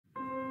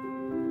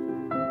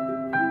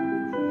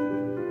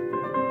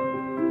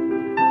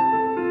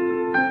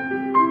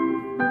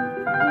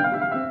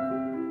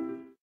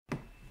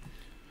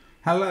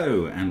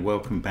Hello and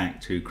welcome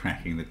back to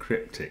Cracking the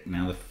Cryptic.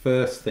 Now the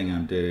first thing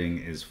I'm doing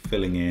is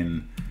filling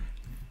in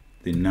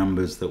the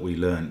numbers that we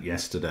learnt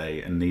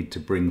yesterday and need to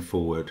bring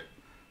forward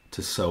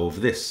to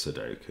solve this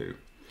Sudoku.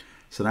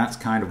 So that's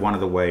kind of one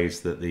of the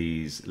ways that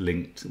these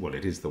linked, well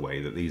it is the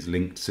way that these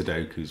linked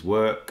Sudokus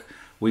work.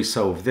 We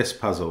solve this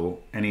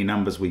puzzle, any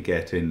numbers we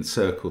get in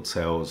circled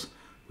cells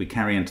we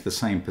carry into the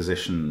same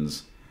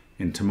positions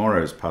in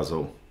tomorrow's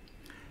puzzle.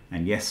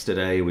 And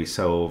yesterday we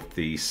solved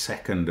the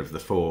second of the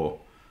four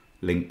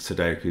linked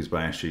Sudokus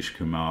by Ashish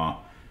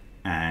Kumar,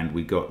 and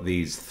we got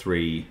these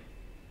 3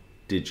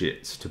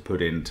 digits to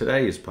put in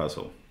today's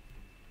puzzle.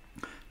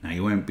 Now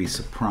you won't be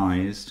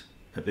surprised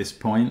at this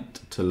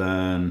point to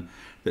learn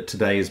that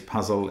today's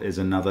puzzle is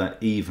another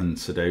even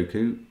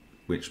Sudoku,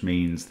 which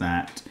means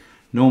that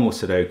normal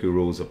Sudoku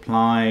rules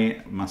apply.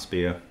 It must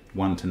be a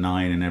 1 to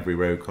 9 in every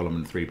row, column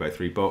and 3 by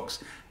 3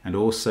 box, and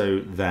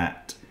also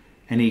that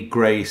any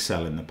grey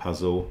cell in the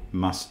puzzle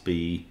must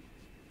be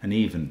an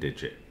even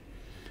digit.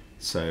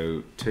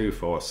 So 2,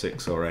 4,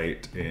 6 or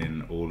 8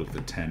 in all of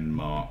the 10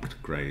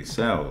 marked grey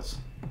cells,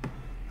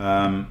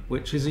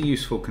 which is a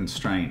useful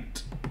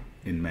constraint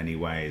in many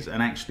ways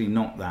and actually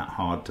not that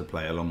hard to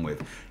play along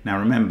with. Now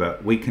remember,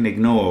 we can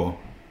ignore,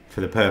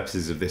 for the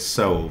purposes of this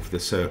solve,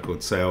 the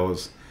circled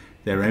cells.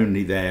 They're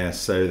only there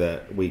so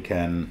that we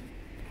can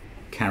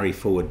carry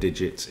forward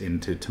digits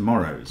into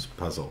tomorrow's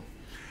puzzle.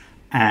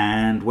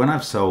 And when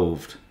I've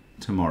solved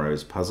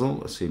tomorrow's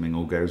puzzle, assuming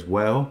all goes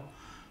well,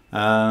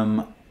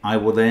 I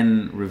will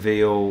then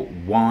reveal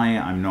why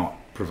I'm not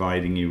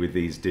providing you with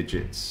these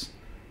digits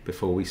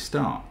before we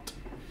start.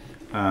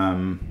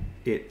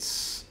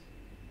 It's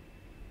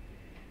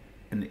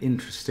an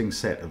interesting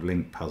set of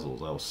linked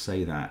puzzles, I'll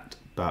say that.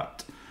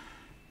 But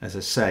as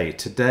I say,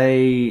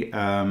 today,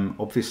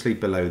 obviously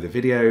below the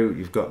video,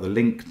 you've got the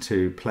link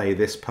to play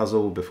this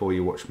puzzle before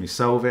you watch me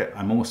solve it.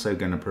 I'm also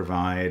going to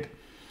provide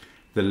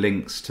the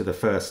links to the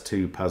first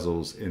 2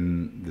 puzzles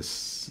in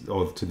this,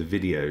 or to the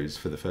videos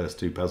for the first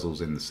 2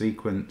 puzzles in the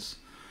sequence.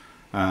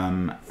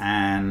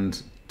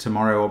 And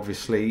tomorrow,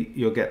 obviously,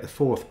 you'll get the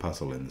 4th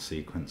puzzle in the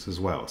sequence as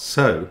well.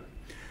 So,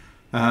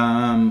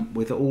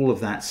 with all of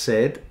that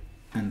said,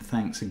 and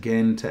thanks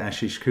again to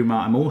Ashish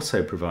Kumar, I'm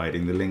also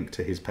providing the link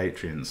to his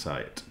Patreon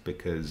site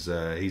because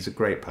he's a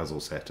great puzzle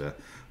setter.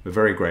 We're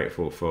very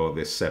grateful for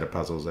this set of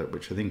puzzles,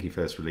 which I think he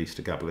first released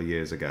a couple of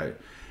years ago,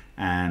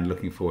 and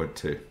looking forward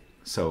to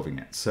solving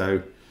it.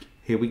 So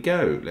here we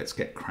go, let's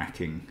get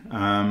cracking.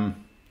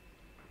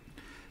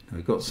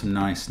 We've got some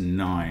nice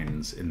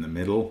 9s in the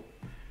middle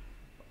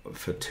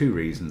for 2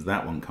 reasons.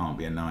 That one can't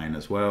be a 9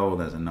 as well.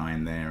 There's a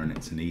 9 there and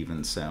it's an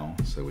even cell,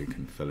 so we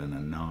can fill in a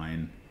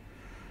 9.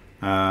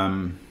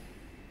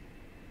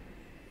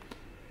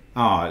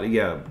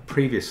 Yeah,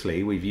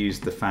 previously we've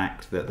used the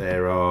fact that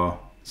there are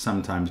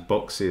sometimes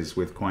boxes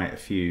with quite a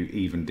few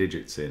even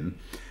digits in,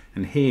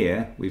 and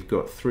here we've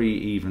got 3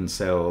 even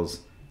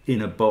cells in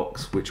a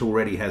box which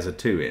already has a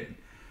 2 in.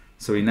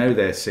 So we know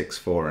they're 6,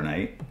 4 and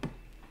 8,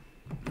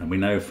 and we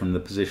know from the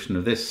position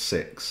of this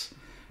 6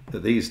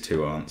 that these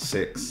 2 aren't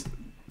 6,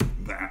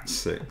 that's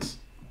 6.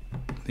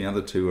 The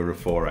other 2 are a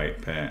 4,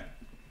 8 pair.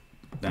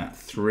 That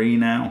 3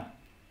 now,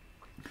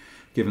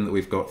 given that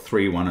we've got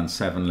 3, 1 and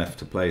 7 left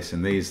to place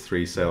in these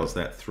 3 cells,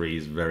 that 3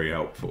 is very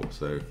helpful.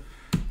 So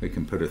we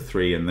can put a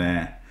 3 in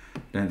there. I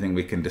don't think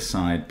we can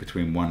decide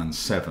between 1 and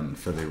 7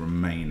 for the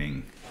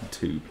remaining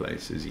 2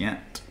 places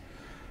yet.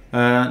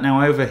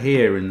 Now over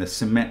here in the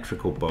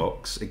symmetrical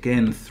box,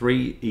 again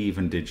 3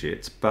 even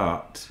digits,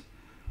 but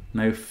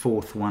no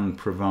 4th one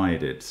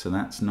provided, so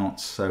that's not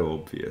so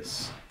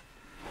obvious.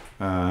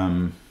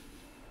 That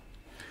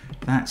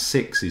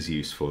 6 is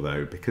useful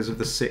though, because of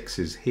the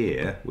 6s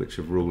here, which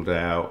have ruled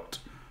out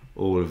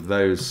all of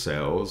those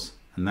cells,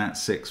 and that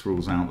 6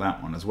 rules out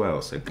that one as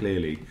well, so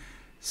clearly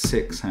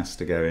 6 has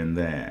to go in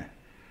there.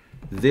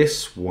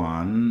 This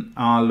one,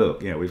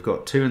 look, yeah, we've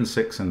got 2 and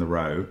 6 in the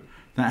row.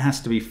 That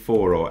has to be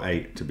 4 or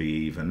 8 to be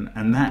even,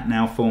 and that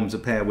now forms a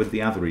pair with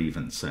the other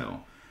even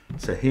cell.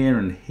 So here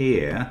and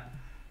here,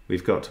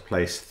 we've got to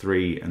place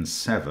 3 and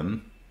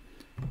 7,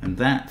 and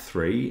that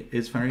 3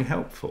 is very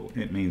helpful.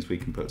 It means we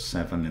can put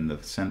 7 in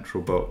the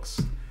central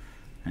box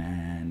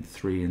and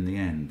 3 in the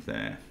end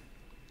there.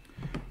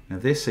 Now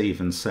this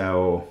even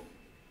cell,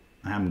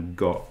 I haven't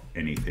got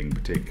anything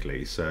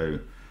particularly, so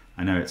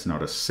I know it's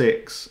not a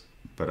 6,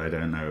 but I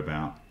don't know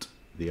about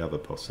the other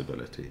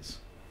possibilities.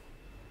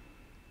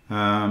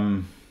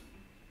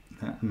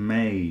 That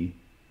may,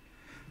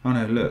 oh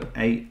no, look,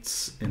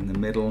 8's in the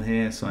middle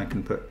here, so I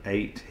can put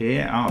 8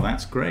 here. Oh,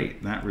 that's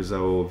great. That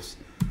resolves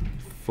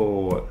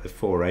the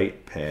 4,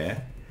 8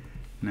 pair.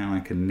 Now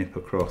I can nip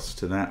across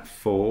to that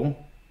 4,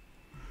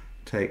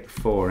 take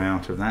 4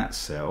 out of that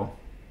cell.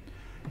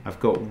 I've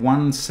got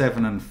 1,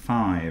 7 and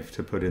 5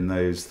 to put in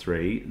those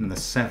 3, and the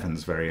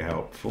 7's very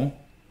helpful.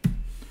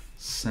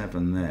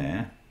 7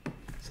 there.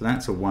 So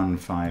that's a 1,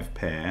 5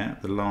 pair.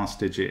 The last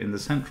digit in the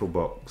central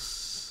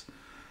box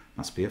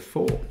must be a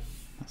 4.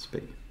 Must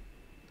be.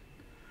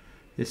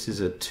 This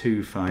is a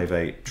 2, 5,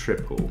 8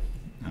 triple,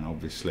 and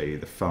obviously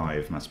the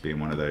 5 must be in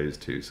one of those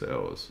 2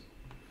 cells.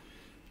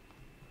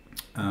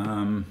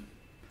 I've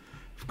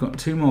got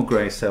 2 more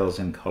grey cells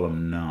in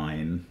column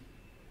 9.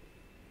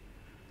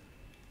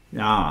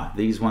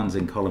 These ones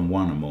in column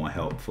 1 are more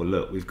helpful.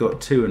 Look, we've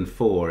got 2 and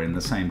 4 in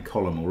the same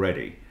column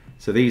already.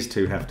 So these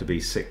two have to be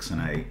 6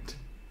 and 8.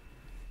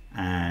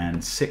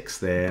 And 6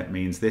 there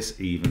means this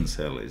even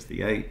cell is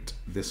the 8.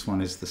 This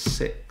one is the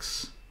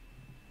 6.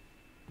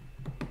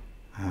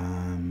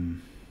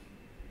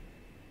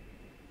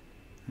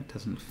 That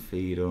doesn't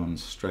feed on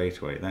straight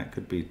away. That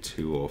could be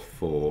 2 or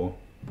 4.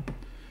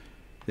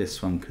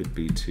 This one could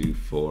be 2,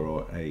 4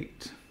 or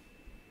 8.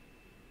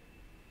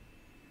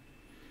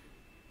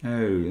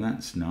 Oh,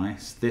 that's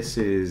nice. This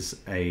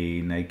is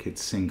a naked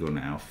single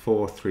now.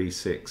 4, 3,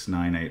 6,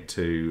 9, 8,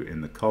 2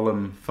 in the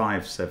column,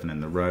 5, 7 in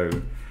the row.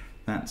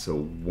 That's a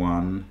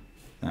 1.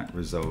 That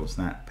resolves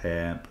that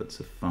pair, puts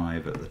a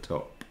 5 at the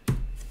top.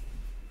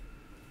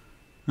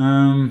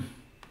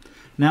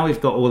 Now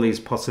we've got all these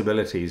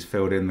possibilities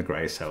filled in the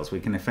grey cells. We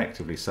can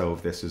effectively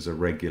solve this as a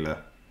regular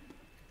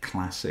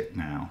classic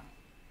now.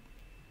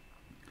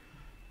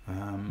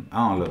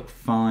 Look,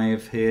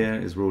 5 here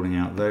is ruling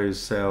out those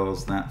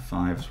cells. That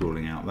 5 is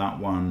ruling out that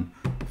one.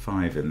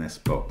 5 in this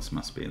box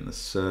must be in the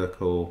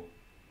circle.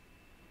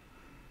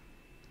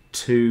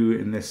 2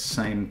 in this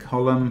same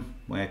column.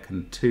 Where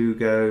can 2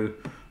 go?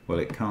 Well,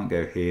 it can't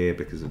go here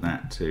because of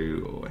that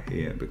 2, or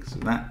here because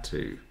of that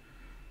 2.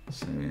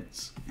 So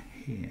it's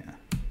here.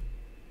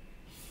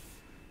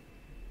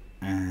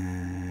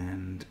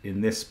 And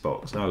in this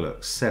box,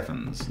 look,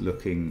 7's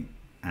looking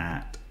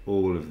at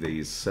all of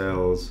these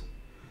cells.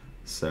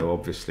 So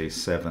obviously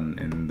 7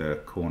 in the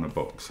corner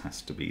box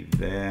has to be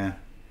there.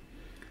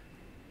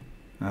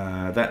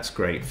 That's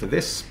great for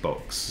this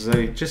box.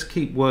 So just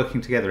keep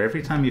working together.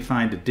 Every time you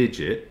find a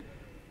digit,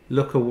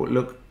 look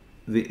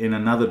in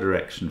another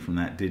direction from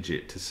that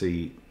digit to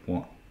see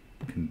what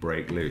can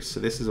break loose. So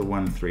this is a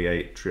 1, 3,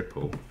 8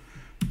 triple.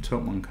 The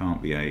top one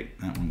can't be 8.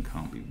 That one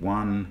can't be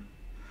 1.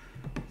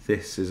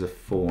 This is a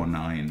 4,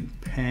 9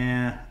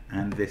 pair,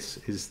 and this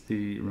is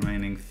the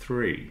remaining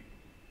 3.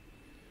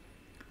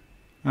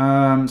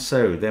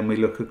 So then we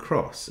look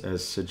across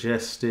as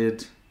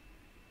suggested.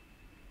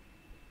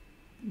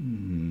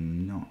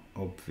 Not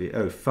obvious.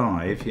 Oh,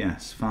 5,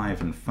 yes,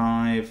 5 and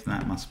 5.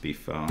 That must be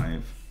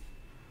 5.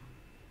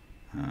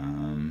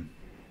 And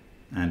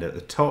at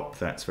the top,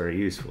 that's very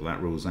useful.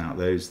 That rules out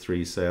those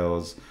 3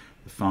 cells.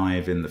 The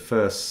 5 in the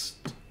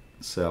first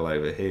cell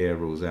over here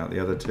rules out the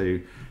other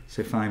 2.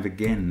 So 5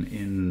 again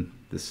in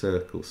the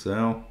circle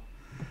cell.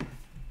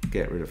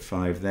 Get rid of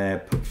 5 there,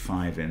 put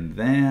 5 in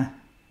there.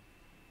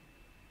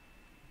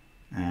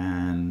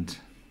 And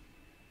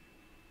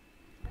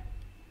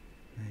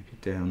maybe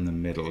down the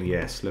middle.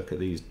 Yes, look at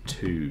these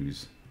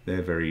 2's.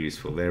 They're very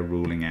useful. They're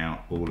ruling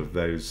out all of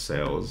those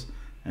cells.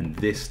 And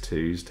this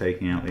 2's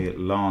taking out the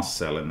last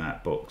cell in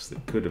that box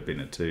that could have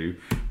been a 2.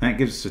 That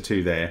gives us a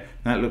 2 there.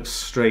 That looks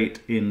straight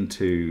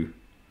into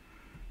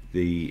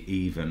the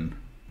even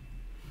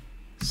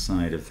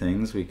side of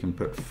things. We can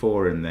put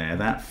 4 in there.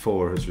 That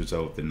 4 has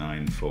resolved the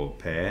 9, 4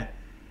 pair.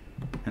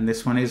 And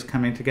this one is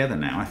coming together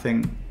now. I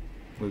think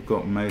we've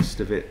got most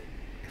of it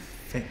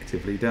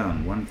effectively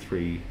done. 1,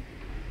 3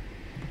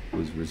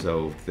 was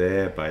resolved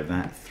there by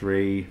that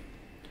 3.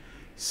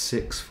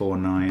 6, 4,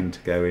 9 to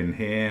go in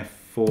here.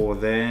 4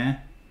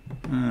 there.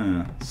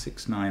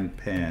 6, 9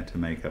 pair to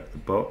make up the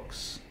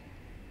box.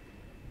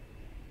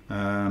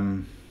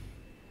 What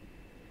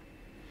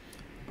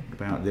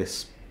about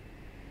this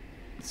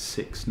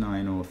 6,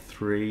 9 or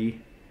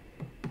 3?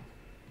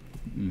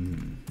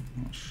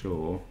 Not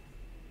sure.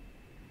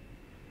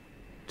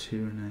 2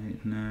 and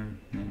 8, no,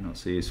 not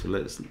so useful.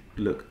 Let's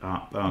look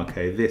up.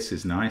 Okay, this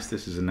is nice.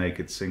 This is a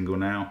naked single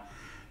now.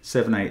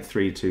 7, 8,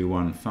 3, 2,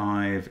 1,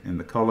 5 in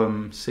the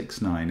column.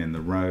 6, 9 in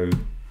the row.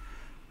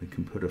 We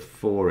can put a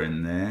 4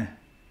 in there.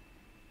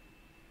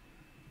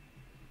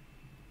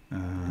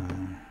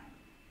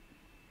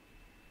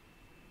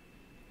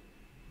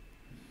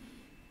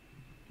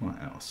 What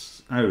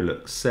else? Oh,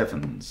 look,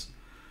 7's.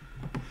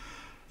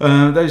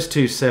 Those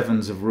 2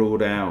 7's have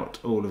ruled out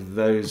all of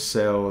those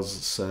cells,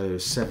 so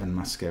 7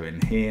 must go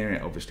in here.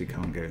 It obviously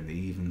can't go in the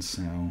even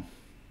cell.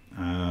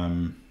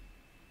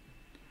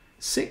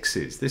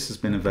 6's. This has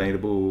been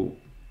available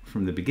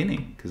from the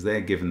beginning because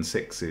they're given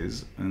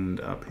 6's,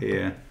 and up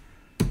here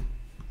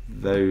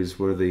those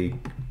were the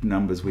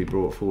numbers we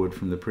brought forward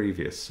from the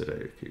previous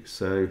Sudoku.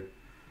 So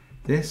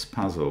this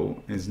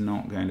puzzle is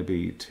not going to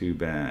be too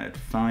bad.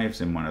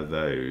 5's in one of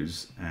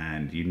those,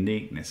 and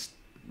uniqueness,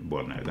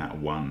 well no, that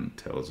 1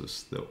 tells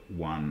us that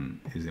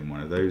 1 is in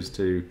one of those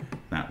 2.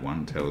 That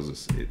 1 tells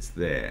us it's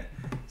there.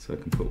 So I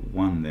can put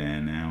 1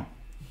 there now.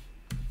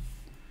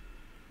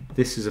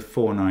 This is a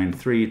 4, 9,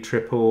 3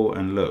 triple,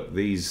 and look,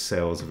 these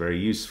cells are very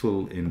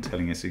useful in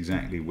telling us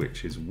exactly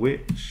which is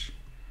which.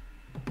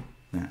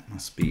 That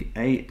must be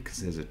 8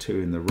 because there's a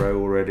 2 in the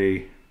row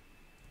already.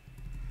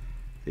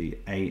 The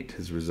 8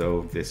 has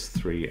resolved this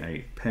 3,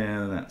 8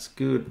 pair. That's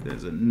good.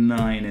 There's a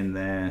 9 in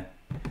there.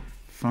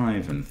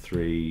 5 and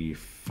 3,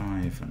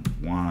 5 and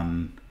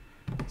 1.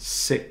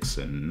 6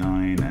 and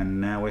 9,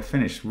 and now we're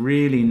finished.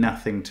 Really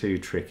nothing too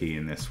tricky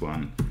in this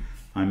one.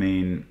 I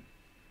mean,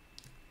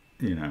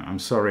 you know, I'm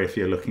sorry if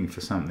you're looking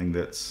for something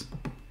that's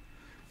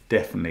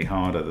definitely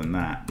harder than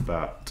that,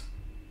 but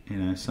you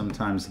know,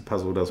 sometimes the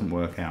puzzle doesn't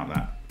work out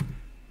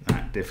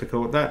that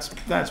difficult. That's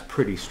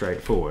pretty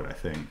straightforward, I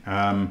think.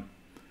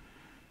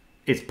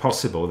 It's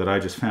possible that I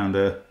just found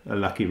a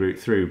lucky route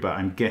through, but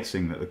I'm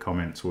guessing that the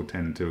comments will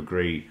tend to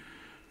agree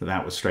that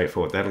that was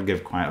straightforward. That'll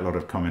give quite a lot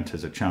of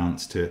commenters a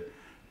chance to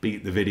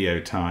beat the video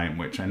time,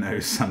 which I know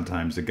is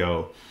sometimes a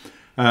goal.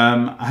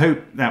 I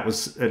hope that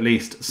was at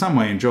least some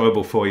way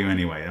enjoyable for you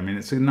anyway. I mean,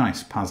 it's a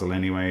nice puzzle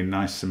anyway,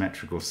 nice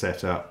symmetrical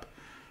setup,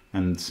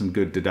 and some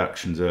good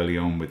deductions early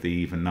on with the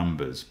even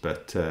numbers,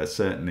 but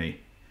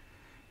certainly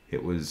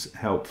it was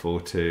helpful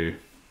to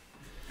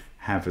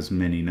have as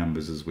many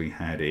numbers as we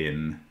had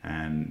in,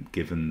 and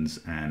givens,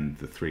 and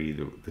the three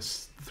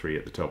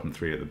at the top and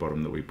 3 at the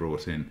bottom that we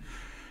brought in.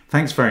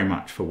 Thanks very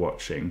much for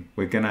watching.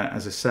 We're gonna,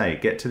 as I say,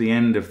 get to the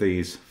end of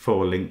these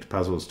 4 linked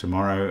puzzles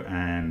tomorrow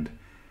and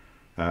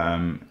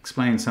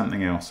explain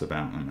something else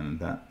about them, and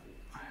that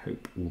I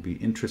hope will be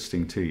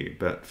interesting to you.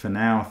 But for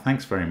now,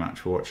 thanks very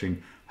much for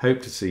watching.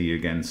 Hope to see you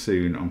again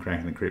soon on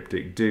Cracking the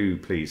Cryptic. Do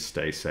please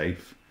stay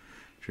safe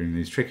during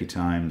these tricky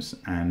times,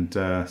 and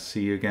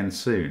see you again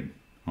soon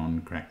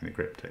on Cracking the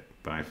Cryptic.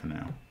 Bye for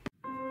now.